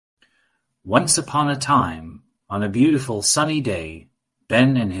Once upon a time, on a beautiful sunny day,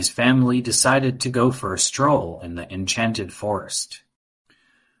 Ben and his family decided to go for a stroll in the Enchanted Forest.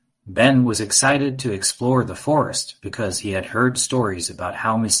 Ben was excited to explore the forest because he had heard stories about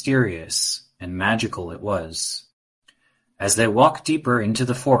how mysterious and magical it was. As they walked deeper into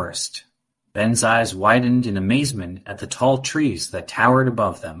the forest, Ben's eyes widened in amazement at the tall trees that towered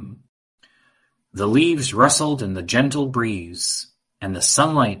above them. The leaves rustled in the gentle breeze, and the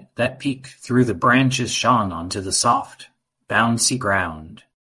sunlight that peeked through the branches shone onto the soft, bouncy ground.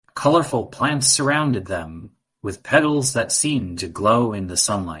 Colorful plants surrounded them, with petals that seemed to glow in the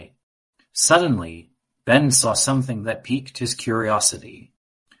sunlight. Suddenly, Ben saw something that piqued his curiosity.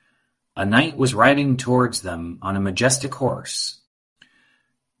 A knight was riding towards them on a majestic horse.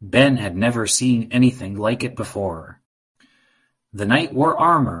 Ben had never seen anything like it before. The knight wore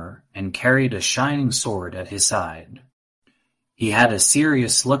armor and carried a shining sword at his side. He had a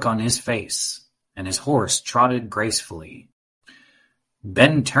serious look on his face, and his horse trotted gracefully.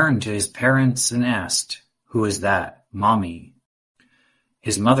 Ben turned to his parents and asked, "Who is that, Mommy?"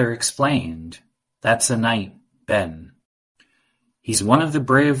 His mother explained, "That's a knight, Ben. He's one of the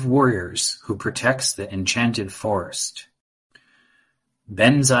brave warriors who protects the Enchanted Forest."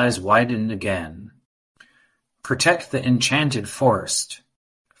 Ben's eyes widened again. Protect the Enchanted Forest.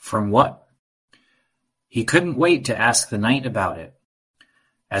 From what? He couldn't wait to ask the knight about it.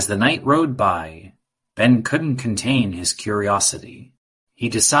 As the knight rode by, Ben couldn't contain his curiosity. He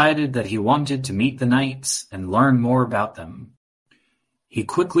decided that he wanted to meet the knights and learn more about them. He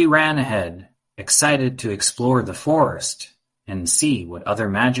quickly ran ahead, excited to explore the forest and see what other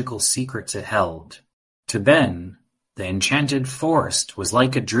magical secrets it held. To Ben, the Enchanted Forest was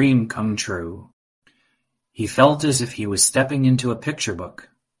like a dream come true. He felt as if he was stepping into a picture book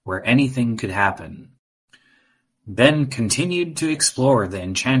where anything could happen. Ben continued to explore the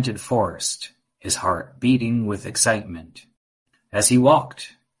Enchanted Forest, his heart beating with excitement. As he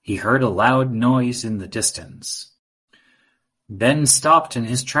walked, he heard a loud noise in the distance. Ben stopped in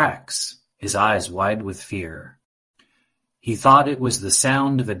his tracks, his eyes wide with fear. He thought it was the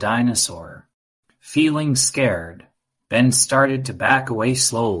sound of a dinosaur. Feeling scared, Ben started to back away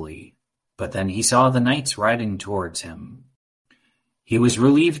slowly, but then he saw the knights riding towards him. He was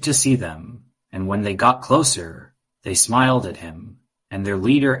relieved to see them, and when they got closer, they smiled at him, and their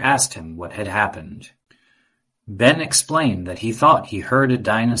leader asked him what had happened. Ben explained that he thought he heard a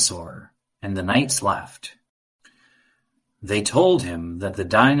dinosaur, and the knights laughed. They told him that the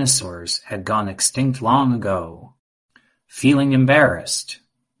dinosaurs had gone extinct long ago. Feeling embarrassed,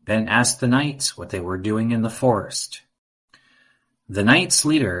 Ben asked the knights what they were doing in the forest. The knights'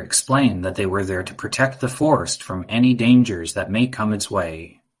 leader explained that they were there to protect the forest from any dangers that may come its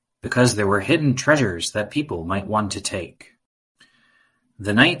way, because there were hidden treasures that people might want to take.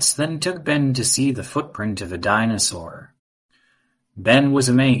 The knights then took Ben to see the footprint of a dinosaur. Ben was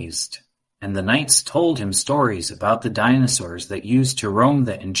amazed, and the knights told him stories about the dinosaurs that used to roam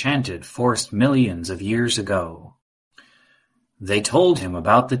the Enchanted Forest millions of years ago. They told him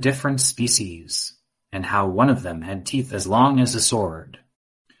about the different species, and how one of them had teeth as long as a sword.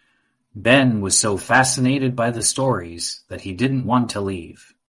 Ben was so fascinated by the stories that he didn't want to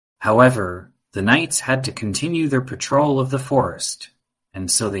leave. However, the knights had to continue their patrol of the forest, and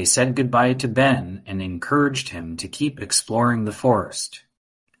so they said goodbye to Ben and encouraged him to keep exploring the forest.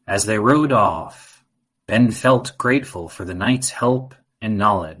 As they rode off, Ben felt grateful for the knights' help and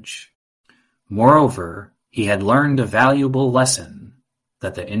knowledge. Moreover, he had learned a valuable lesson,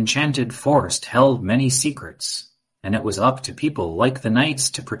 that the Enchanted Forest held many secrets, and it was up to people like the knights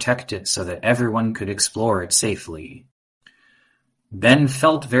to protect it so that everyone could explore it safely. Ben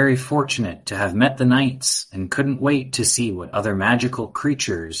felt very fortunate to have met the knights and couldn't wait to see what other magical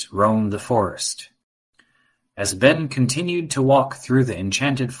creatures roamed the forest. As Ben continued to walk through the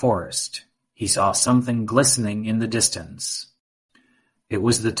Enchanted Forest, he saw something glistening in the distance. It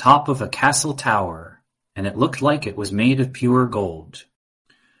was the top of a castle tower, and it looked like it was made of pure gold.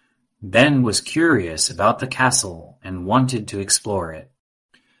 Ben was curious about the castle and wanted to explore it.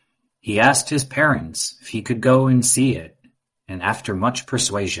 He asked his parents if he could go and see it, and after much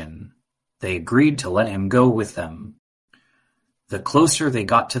persuasion, they agreed to let him go with them. The closer they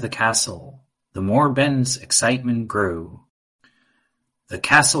got to the castle, the more Ben's excitement grew. The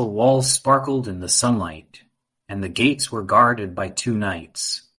castle walls sparkled in the sunlight, and the gates were guarded by 2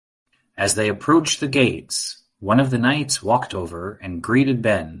 knights. As they approached the gates, one of the knights walked over and greeted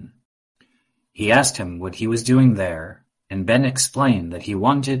Ben. He asked him what he was doing there, and Ben explained that he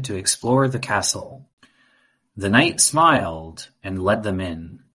wanted to explore the castle. The knight smiled and led them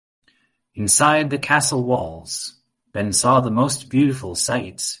in. Inside the castle walls, Ben saw the most beautiful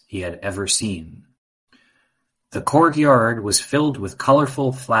sights he had ever seen. The courtyard was filled with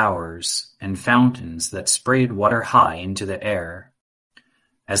colorful flowers and fountains that sprayed water high into the air.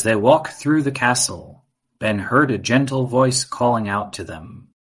 As they walked through the castle, Ben heard a gentle voice calling out to them.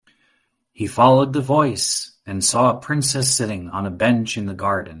 He followed the voice and saw a princess sitting on a bench in the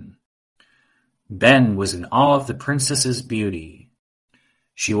garden. Ben was in awe of the princess's beauty.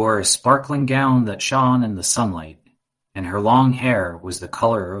 She wore a sparkling gown that shone in the sunlight, and her long hair was the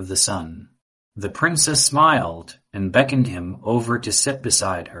color of the sun. The princess smiled and beckoned him over to sit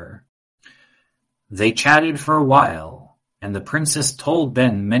beside her. They chatted for a while, and the princess told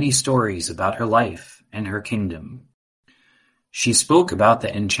Ben many stories about her life and her kingdom. She spoke about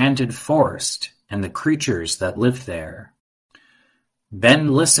the enchanted forest and the creatures that lived there. Ben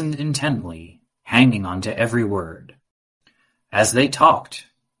listened intently, hanging on to every word. As they talked,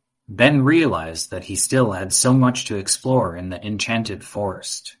 Ben realized that he still had so much to explore in the enchanted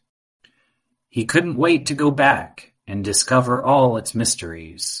forest. He couldn't wait to go back and discover all its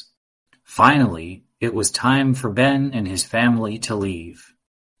mysteries. Finally, it was time for Ben and his family to leave.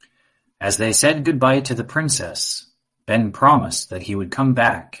 As they said goodbye to the princess, Ben promised that he would come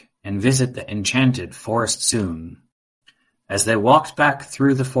back and visit the enchanted forest soon. As they walked back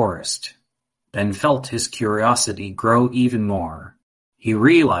through the forest, Ben felt his curiosity grow even more. He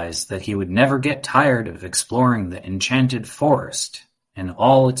realized that he would never get tired of exploring the enchanted forest and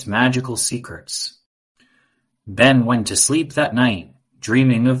all its magical secrets. Ben went to sleep that night,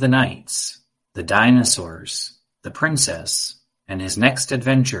 dreaming of the nights, the dinosaurs, the princess, and his next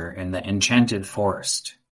adventure in the enchanted forest.